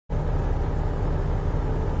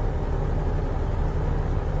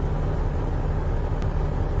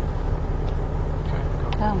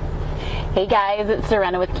Hey guys, it's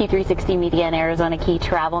Serena with Key 360 Media and Arizona Key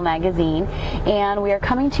Travel Magazine, and we are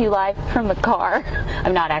coming to you live from the car.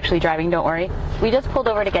 I'm not actually driving, don't worry. We just pulled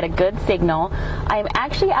over to get a good signal. I'm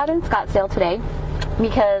actually out in Scottsdale today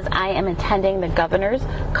because I am attending the Governor's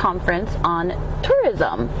Conference on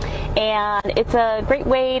Tourism, and it's a great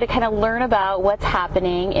way to kind of learn about what's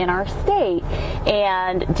happening in our state.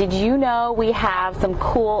 And did you know we have some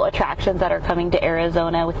cool attractions that are coming to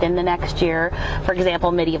Arizona within the next year? For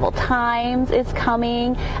example, Medieval Times is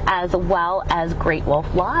coming, as well as Great Wolf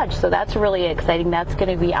Lodge. So that's really exciting. That's going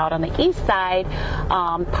to be out on the east side,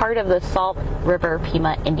 part of the Salt River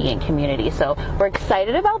Pima Indian community. So we're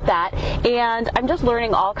excited about that, and I'm just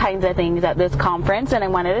learning all kinds of things at this conference, and I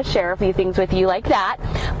wanted to share a few things with you like that.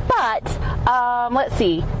 But let's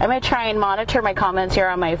see, I'm going to try and monitor my comments here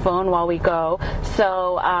on my phone while we go.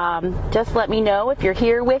 So just let me know if you're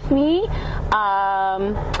here with me.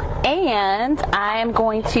 And I'm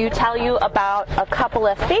going to tell you about a couple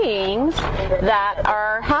of things that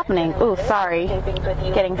are happening. Ooh, sorry,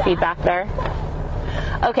 getting feedback there.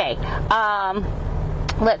 Okay.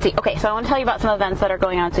 Let's see. Okay, so I want to tell you about some events that are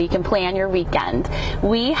going on so you can plan your weekend.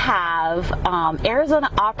 We have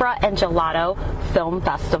Arizona Opera and Gelato Film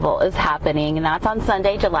Festival is happening, and that's on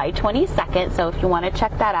Sunday, July 22nd. So if you want to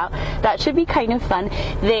check that out, that should be kind of fun.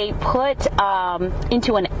 They put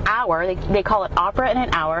into an hour, they call it Opera in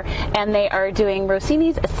an Hour, and they are doing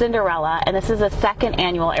Rossini's Cinderella, and this is the second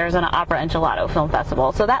annual Arizona Opera and Gelato Film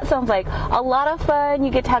Festival. So that sounds like a lot of fun.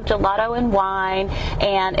 You get to have gelato and wine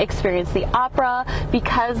and experience the opera.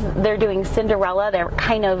 Because they're doing Cinderella, they're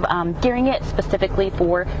kind of gearing it specifically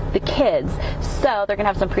for the kids. So they're going to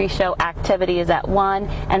have some pre-show activities at 1,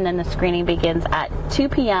 and then the screening begins at 2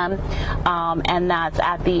 p.m. And that's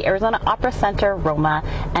at the Arizona Opera Center, Roma,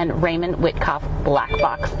 and Raymond Whitcoff Black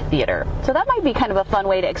Box Theater. So that might be kind of a fun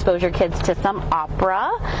way to expose your kids to some opera.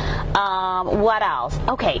 What else?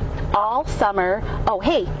 Okay, all summer. Oh,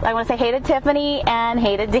 hey, I want to say hey to Tiffany and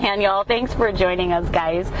hey to Daniel. Thanks for joining us,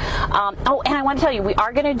 guys. Oh, and I want to tell you, we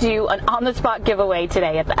are going to do an on-the-spot giveaway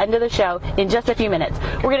today at the end of the show in just a few minutes.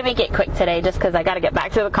 We're going to make it quick today just because I got to get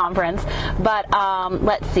back to the conference. But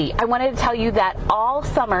let's see. I wanted to tell you that all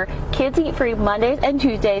summer, kids eat free Mondays and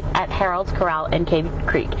Tuesdays at Harold's Corral in Cave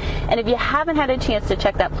Creek. And if you haven't had a chance to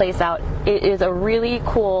check that place out, it is a really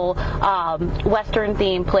cool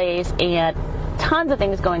Western-themed place, and tons of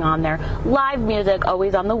things going on there. Live music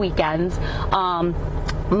always on the weekends.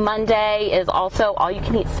 Monday is also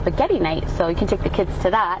all-you-can-eat spaghetti night, so you can take the kids to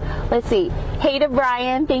that. Let's see. Hey to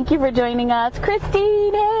Brian, thank you for joining us.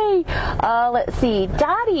 Christine, hey. Let's see.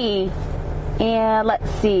 Dottie. And let's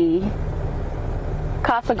see.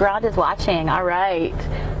 Casa Grande is watching. All right.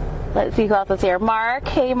 Let's see who else is here. Mark.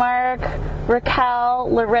 Hey, Mark. Raquel,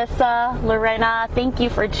 Larissa, Lorena, thank you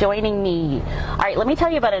for joining me. All right, let me tell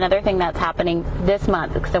you about another thing that's happening this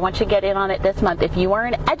month, because I want you to get in on it this month. If you are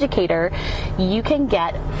an educator, you can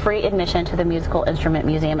get free admission to the Musical Instrument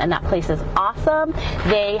Museum, and that place is awesome.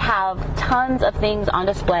 They have tons of things on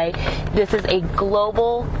display. This is a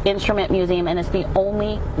global instrument museum, and it's the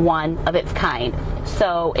only one of its kind.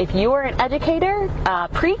 So if you are an educator,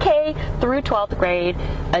 pre-K through 12th grade,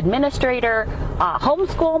 administrator,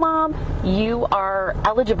 homeschool mom, you are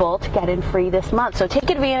eligible to get in free this month. So take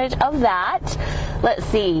advantage of that. Let's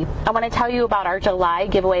see. I want to tell you about our July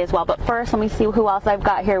giveaway as well. But first, let me see who else I've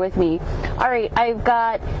got here with me. All right, I've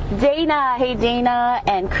got Dana. Hey, Dana,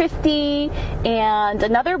 and Christy, and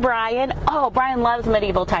another Brian. Oh, Brian loves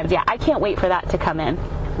Medieval Times. Yeah, I can't wait for that to come in.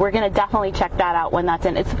 We're going to definitely check that out when that's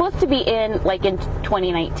in. It's supposed to be in like in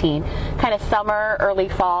 2019, kind of summer, early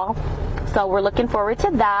fall. So we're looking forward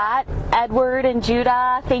to that. Edward and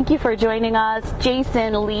Judah, thank you for joining us.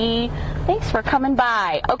 Jason, Lee, thanks for coming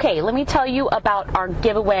by. Okay, let me tell you about our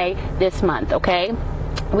giveaway this month, okay?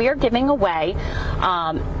 We are giving away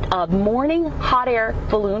a morning hot air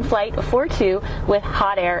balloon flight for 2 with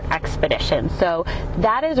hot air expedition. So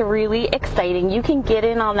that is really exciting. You can get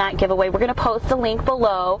in on that giveaway. We're going to post a link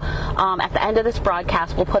below at the end of this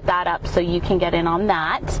broadcast. We'll put that up so you can get in on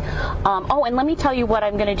that. Oh, and let me tell you what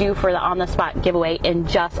I'm going to do for the on-the-spot giveaway in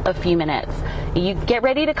just a few minutes. You get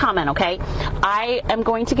ready to comment, okay? I am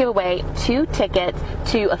going to give away 2 tickets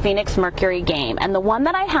to a Phoenix Mercury game. And the one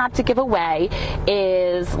that I have to give away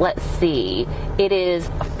is, let's see, it is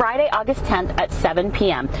Friday, August 10th at 7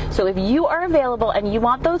 p.m. So if you are available and you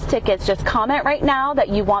want those tickets, just comment right now that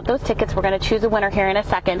you want those tickets. We're going to choose a winner here in a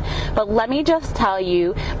second. But let me just tell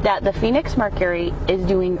you that the Phoenix Mercury is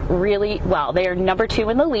doing really well. They are number 2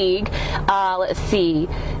 in the league. Let's see,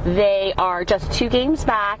 they are just 2 games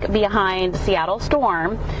back behind Seattle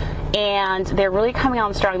Storm, and they're really coming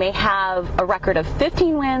on strong. They have a record of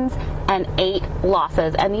 15 wins and 8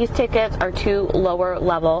 losses. And these tickets are 2 lower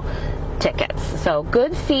level tickets. So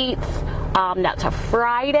good seats. That's a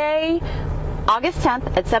Friday, August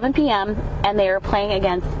 10th at 7 p.m. and they are playing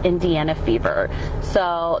against Indiana Fever.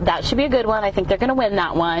 So that should be a good one. I think they're going to win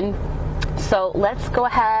that one. So let's go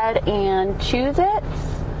ahead and choose it.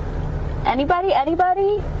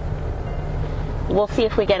 Anybody? We'll see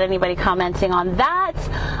if we get anybody commenting on that.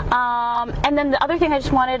 And then the other thing I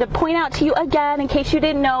just wanted to point out to you again, in case you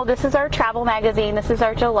didn't know, this is our travel magazine. This is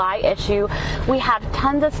our July issue. We have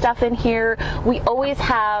tons of stuff in here. We always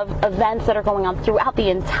have events that are going on throughout the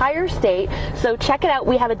entire state. So check it out.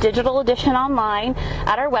 We have a digital edition online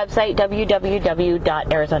at our website,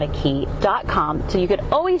 www.arizonakey.com. So you could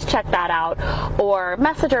always check that out or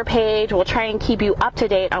message our page. We'll try and keep you up to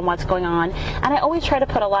date on what's going on. And I always try to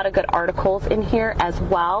put a lot of good articles in here as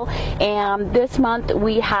well. And this month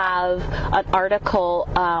we have an article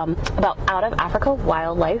about Out of Africa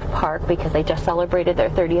Wildlife Park because they just celebrated their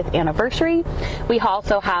 30th anniversary. We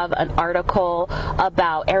also have an article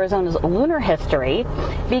about Arizona's lunar history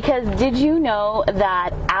because did you know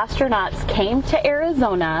that astronauts came to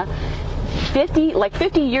Arizona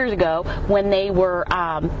 50 years ago when they were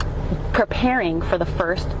preparing for the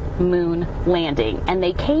first moon landing, and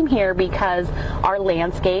they came here because our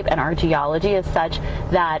landscape and our geology is such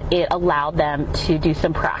that it allowed them to do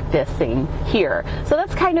some practicing here. So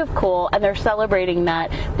that's kind of cool, and they're celebrating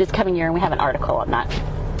that this coming year, and we have an article on that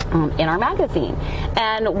in our magazine.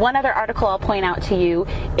 And one other article I'll point out to you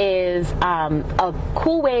is of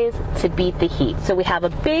cool ways to beat the heat. So we have a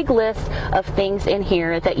big list of things in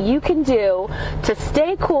here that you can do to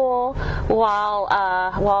stay cool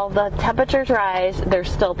while the temperatures rise.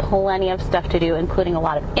 There's still plenty of stuff to do, including a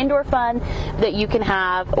lot of indoor fun that you can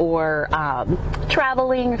have, or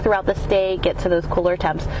traveling throughout the state, get to those cooler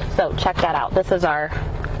temps. So check that out. This is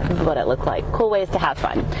what it looked like. Cool ways to have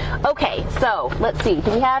fun. Okay, so let's see.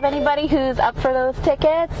 Do we have anybody who's up for those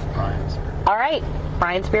tickets? All right,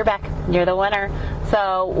 Brian Spearback, you're the winner.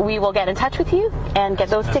 So we will get in touch with you and get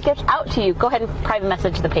those tickets out to you. Go ahead and private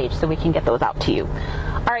message the page so we can get those out to you.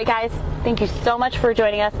 All right, guys, thank you so much for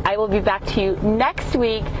joining us. I will be back to you next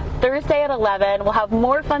week, Thursday at 11. We'll have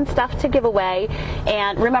more fun stuff to give away.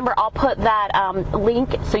 And remember, I'll put that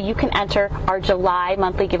link so you can enter our July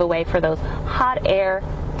monthly giveaway for those hot air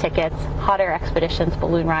tickets. Hot air expeditions,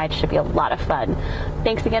 balloon rides should be a lot of fun.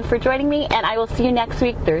 Thanks again for joining me, and I will see you next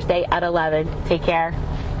week, Thursday at 11. Take care.